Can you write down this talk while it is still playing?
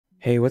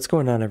Hey, what's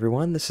going on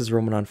everyone? This is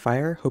Roman on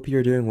Fire. Hope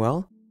you're doing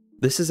well.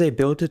 This is a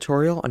build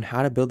tutorial on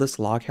how to build this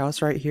log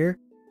house right here.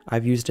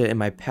 I've used it in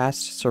my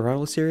past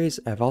survival series.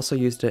 I've also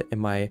used it in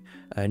my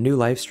new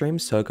live stream,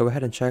 so go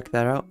ahead and check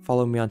that out.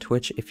 Follow me on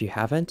Twitch if you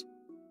haven't.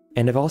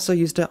 And I've also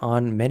used it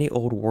on many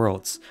old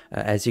worlds,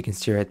 as you can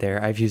see right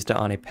there. I've used it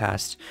on a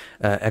past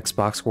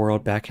Xbox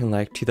world back in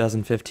like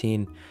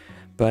 2015.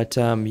 But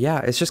yeah,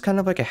 it's just kind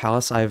of like a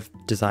house I've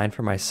designed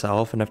for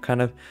myself, and I've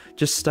kind of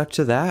just stuck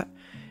to that.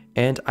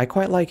 And I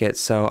quite like it,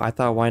 so I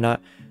thought why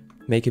not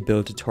make a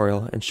build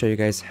tutorial and show you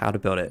guys how to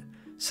build it.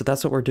 So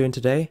that's what we're doing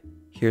today.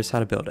 Here's how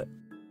to build it.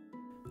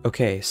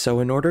 Okay,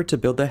 so in order to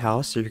build the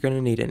house, you're going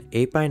to need an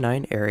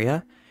 8x9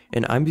 area,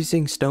 and I'm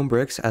using stone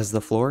bricks as the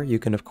floor. You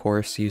can of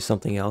course use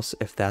something else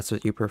if that's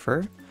what you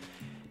prefer.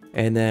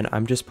 And then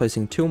I'm just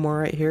placing 2 more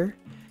right here,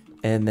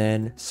 and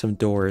then some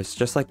doors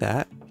just like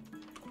that.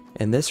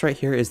 And this right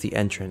here is the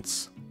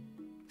entrance.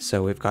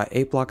 So we've got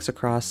 8 blocks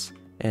across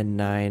and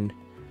 9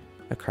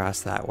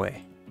 across that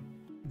way.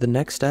 The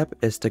next step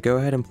is to go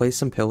ahead and place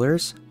some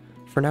pillars.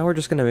 For now we're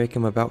just going to make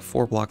them about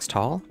 4 blocks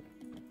tall.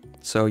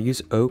 So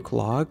use oak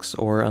logs,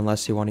 or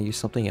unless you want to use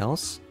something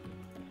else,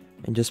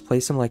 and just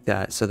place them like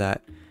that so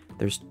that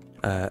there's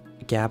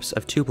gaps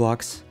of 2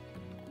 blocks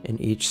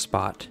in each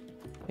spot,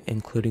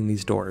 including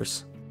these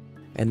doors.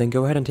 And then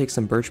go ahead and take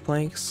some birch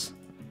planks,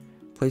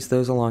 place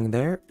those along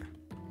there,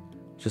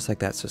 just like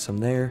that. So some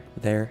there,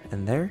 there,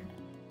 and there.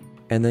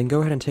 And then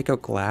go ahead and take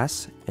out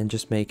glass and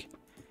just make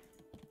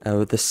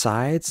the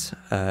sides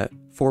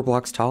 4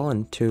 blocks tall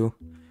and 2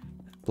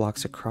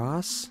 blocks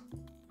across.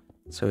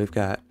 So we've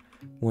got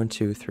 1,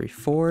 2, 3,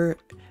 4,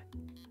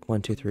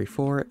 1, 2, 3,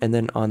 4, and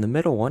then on the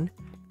middle one,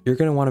 you're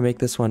going to want to make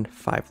this one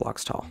 5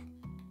 blocks tall.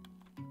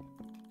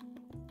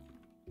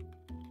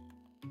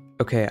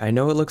 Okay, I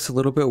know it looks a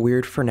little bit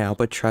weird for now,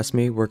 but trust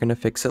me, we're going to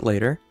fix it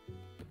later.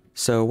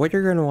 So what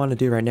you're going to want to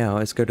do right now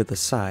is go to the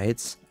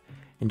sides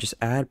and just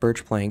add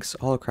birch planks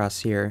all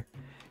across here,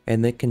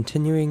 and then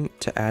continuing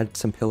to add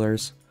some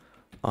pillars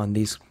on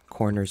these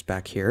corners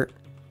back here.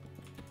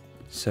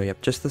 So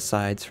yep, just the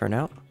sides for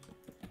now.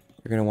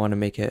 You're going to want to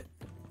make it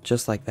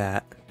just like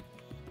that.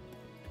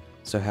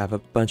 So have a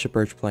bunch of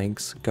birch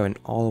planks going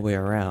all the way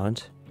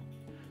around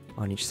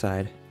on each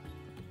side.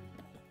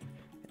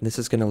 And this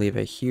is going to leave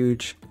a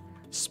huge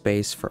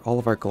space for all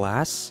of our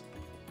glass.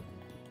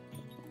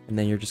 And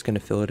then you're just going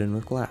to fill it in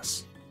with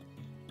glass.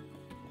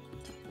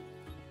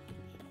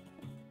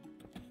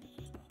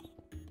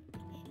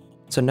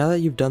 So now that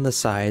you've done the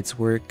sides,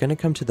 we're going to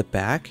come to the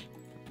back,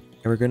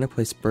 and we're going to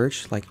place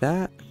birch like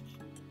that.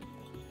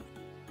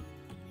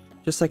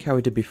 Just like how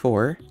we did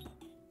before.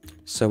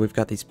 So we've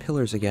got these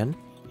pillars again.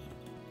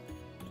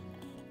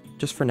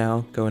 Just for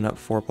now, going up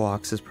 4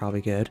 blocks is probably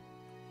good.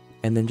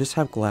 And then just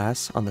have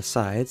glass on the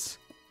sides,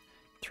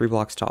 3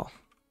 blocks tall.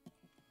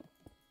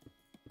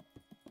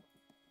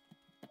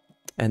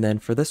 And then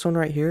for this one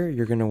right here,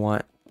 you're going to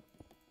want,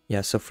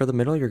 so for the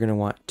middle, you're going to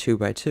want 2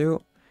 by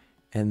 2.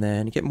 And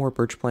then get more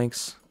birch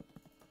planks.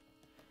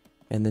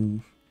 And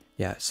then,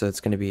 so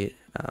it's going to be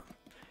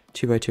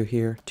 2 by 2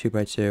 here, 2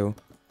 by 2,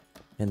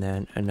 and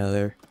then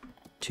another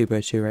 2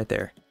 by 2 right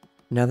there.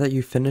 Now that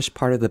you've finished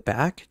part of the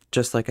back,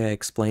 just like I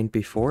explained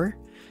before,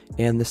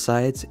 and the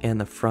sides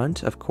and the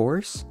front, of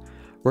course,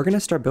 we're going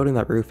to start building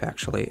that roof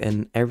actually,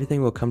 and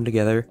everything will come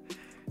together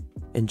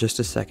in just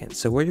a second.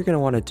 So what you're going to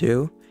want to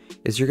do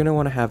is you're going to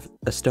want to have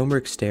a stone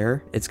brick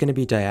stair. It's going to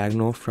be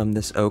diagonal from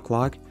this oak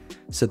log.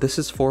 So this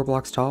is 4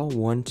 blocks tall,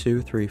 1,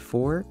 2, 3,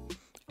 4,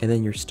 and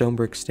then your stone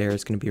brick stair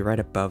is going to be right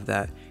above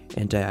that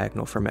and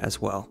diagonal from it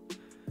as well.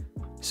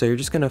 So you're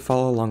just going to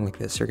follow along like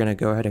this. You're going to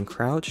go ahead and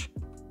crouch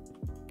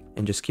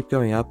and just keep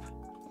going up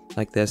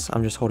like this.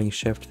 I'm just holding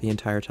shift the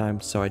entire time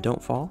so I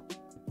don't fall.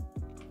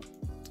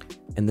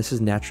 And this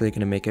is naturally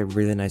going to make a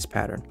really nice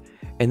pattern.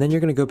 And then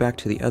you're going to go back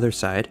to the other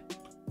side.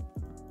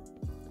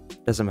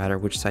 Doesn't matter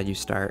which side you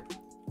start.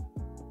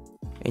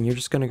 And you're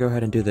just going to go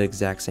ahead and do the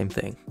exact same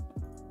thing.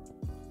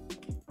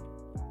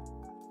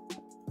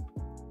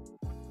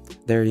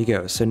 There you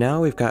go. So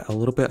now we've got a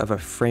little bit of a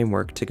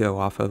framework to go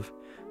off of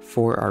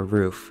for our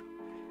roof.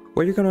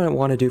 What you're going to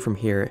want to do from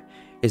here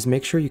is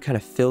make sure you kind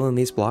of fill in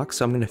these blocks.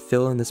 So I'm going to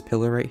fill in this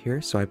pillar right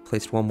here. So I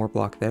placed 1 more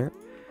block there.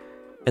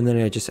 And then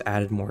I just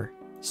added more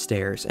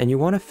stairs. And you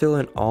want to fill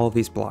in all of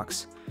these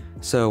blocks.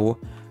 So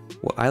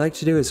what I like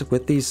to do is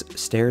with these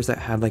stairs that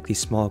have like these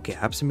small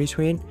gaps in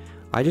between,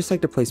 I just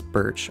like to place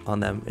birch on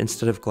them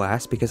instead of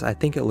glass because I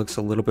think it looks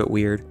a little bit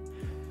weird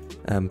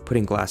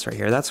putting glass right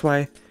here. That's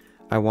why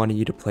I wanted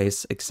you to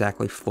place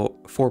exactly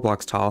 4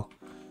 blocks tall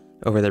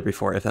over there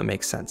before, if that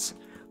makes sense.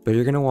 But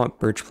you're going to want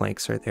birch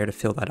planks right there to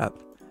fill that up.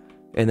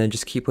 And then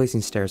just keep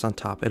placing stairs on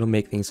top. It'll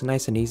make things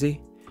nice and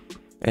easy.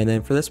 And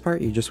then for this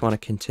part, you just want to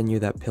continue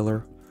that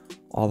pillar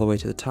all the way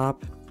to the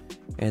top.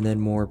 And then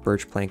more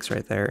birch planks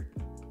right there.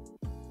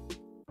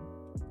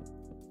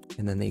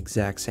 And then the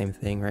exact same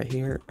thing right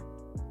here.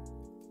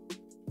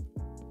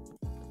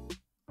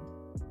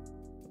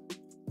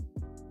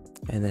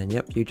 And then,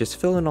 yep, you just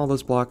fill in all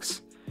those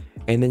blocks.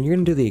 And then you're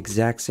going to do the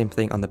exact same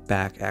thing on the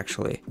back,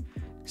 actually.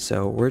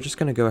 So we're just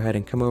gonna go ahead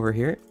and come over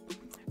here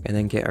and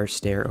then get our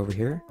stair over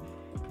here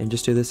and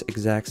just do this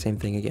exact same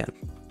thing again.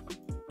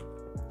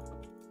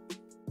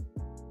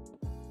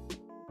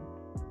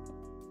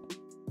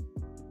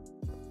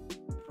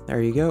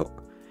 There you go.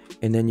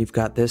 And then you've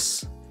got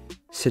this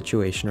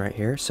situation right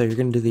here. So you're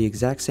gonna do the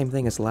exact same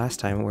thing as last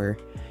time, where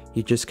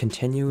you just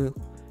continue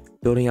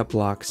building up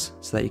blocks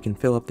so that you can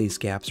fill up these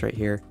gaps right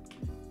here.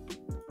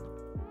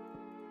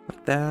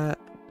 Like that.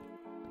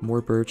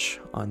 More birch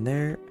on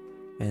there.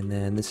 And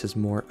then this is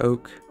more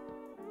oak.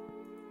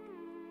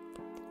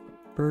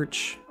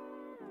 Birch.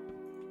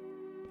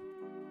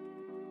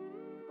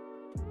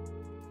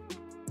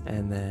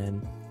 And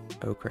then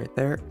oak right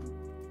there.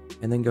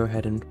 And then go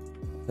ahead and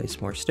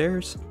place more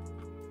stairs.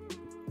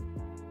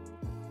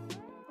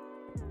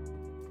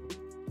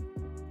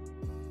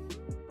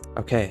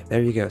 Okay,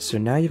 there you go. So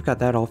now you've got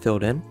that all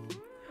filled in.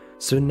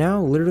 So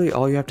now literally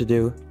all you have to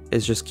do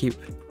is just keep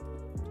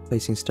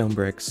placing stone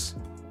bricks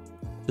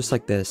just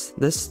like this.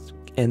 This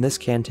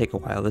can take a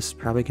while. This is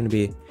probably going to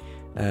be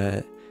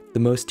the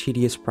most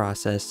tedious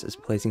process, is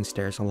placing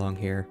stairs along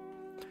here.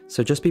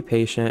 So just be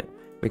patient.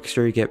 Make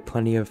sure you get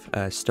plenty of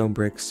stone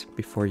bricks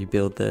before you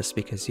build this,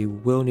 because you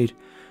will need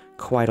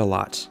quite a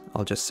lot,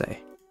 I'll just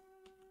say.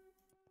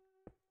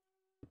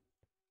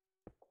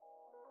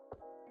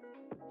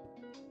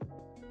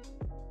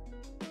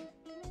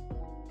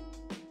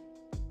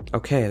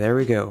 Okay, there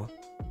we go.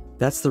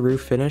 That's the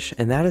roof finish,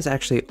 and that is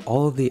actually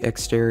all of the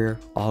exterior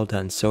all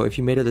done. So if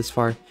you made it this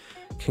far,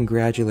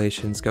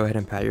 congratulations, go ahead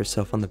and pat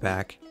yourself on the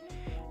back.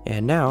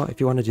 And now, if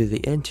you want to do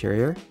the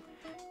interior,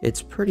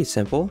 it's pretty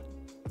simple.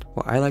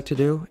 What I like to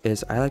do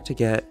is I like to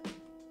get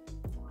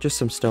just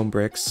some stone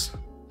bricks.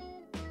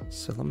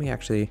 So let me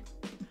actually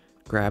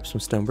grab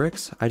some stone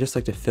bricks. I just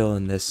like to fill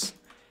in this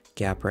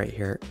gap right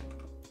here.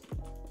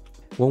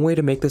 One way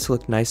to make this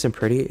look nice and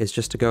pretty is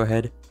just to go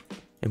ahead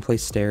and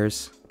place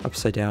stairs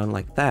upside down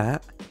like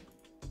that,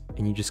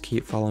 and you just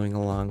keep following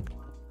along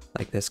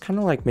like this, kind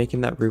of like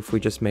making that roof we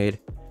just made,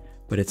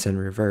 but it's in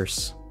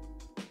reverse.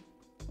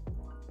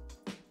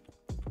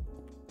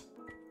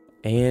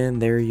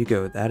 And there you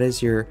go. That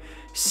is your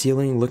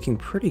ceiling, looking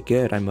pretty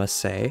good, I must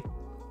say.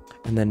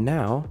 And then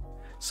now,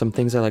 some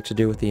things I like to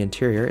do with the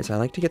interior is I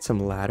like to get some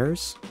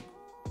ladders.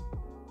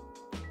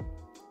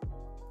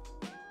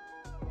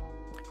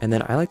 And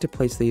then I like to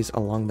place these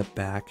along the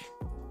back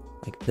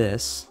like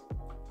this.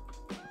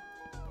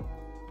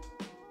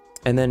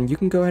 And then you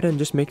can go ahead and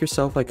just make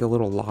yourself like a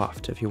little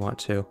loft if you want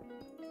to.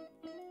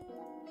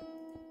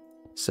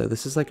 So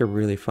this is like a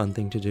really fun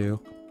thing to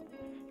do.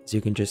 So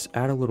you can just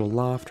add a little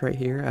loft right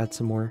here, add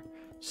some more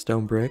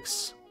stone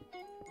bricks,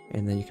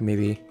 and then you can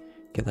maybe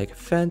get like a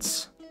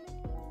fence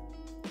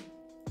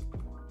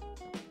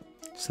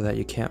so that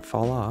you can't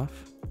fall off.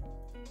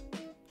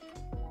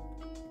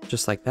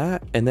 Just like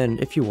that. And then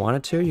if you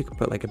wanted to, you could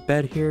put like a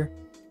bed here.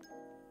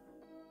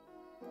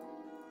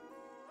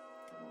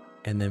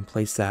 And then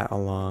place that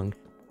along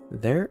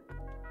there.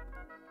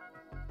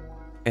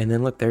 And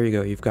then look, there you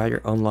go. You've got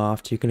your own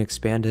loft. You can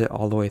expand it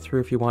all the way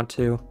through if you want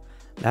to.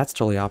 That's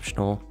totally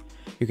optional.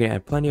 You can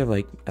add plenty of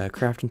like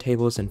crafting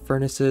tables and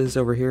furnaces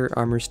over here,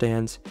 armor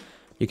stands.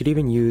 You could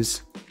even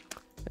use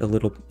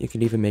you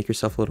could even make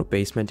yourself a little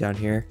basement down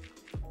here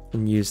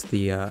and use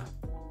the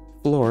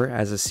floor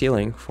as a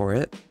ceiling for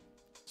it.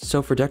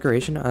 So for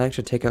decoration, I like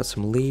to take out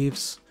some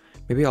leaves.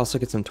 Maybe also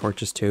get some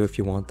torches too if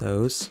you want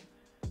those.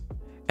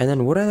 And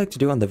then what I like to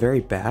do on the very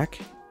back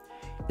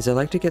is I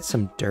like to get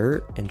some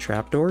dirt and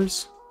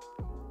trapdoors.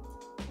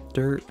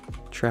 Dirt,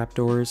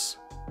 trapdoors,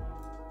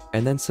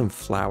 and then some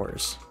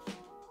flowers.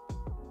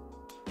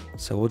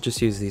 So we'll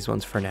just use these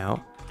ones for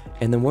now.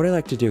 And then what I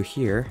like to do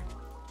here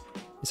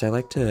is I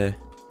like to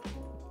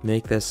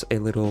make this a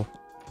little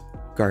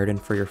garden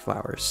for your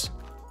flowers.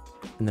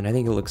 And then I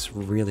think it looks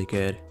really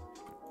good.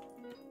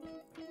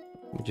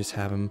 You just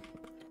have them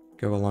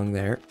go along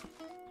there.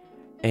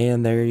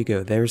 And there you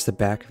go. There's the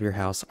back of your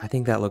house. I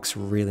think that looks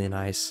really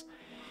nice.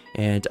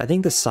 And I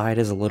think the side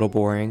is a little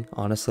boring,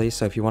 honestly.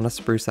 So if you want to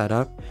spruce that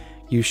up,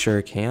 you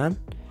sure can.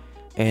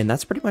 And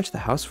that's pretty much the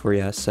house for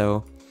you.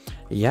 So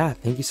yeah,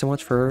 thank you so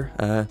much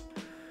for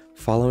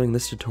following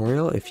this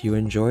tutorial. If you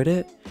enjoyed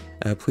it,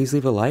 please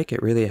leave a like.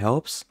 It really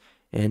helps.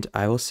 And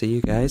I will see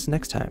you guys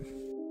next time.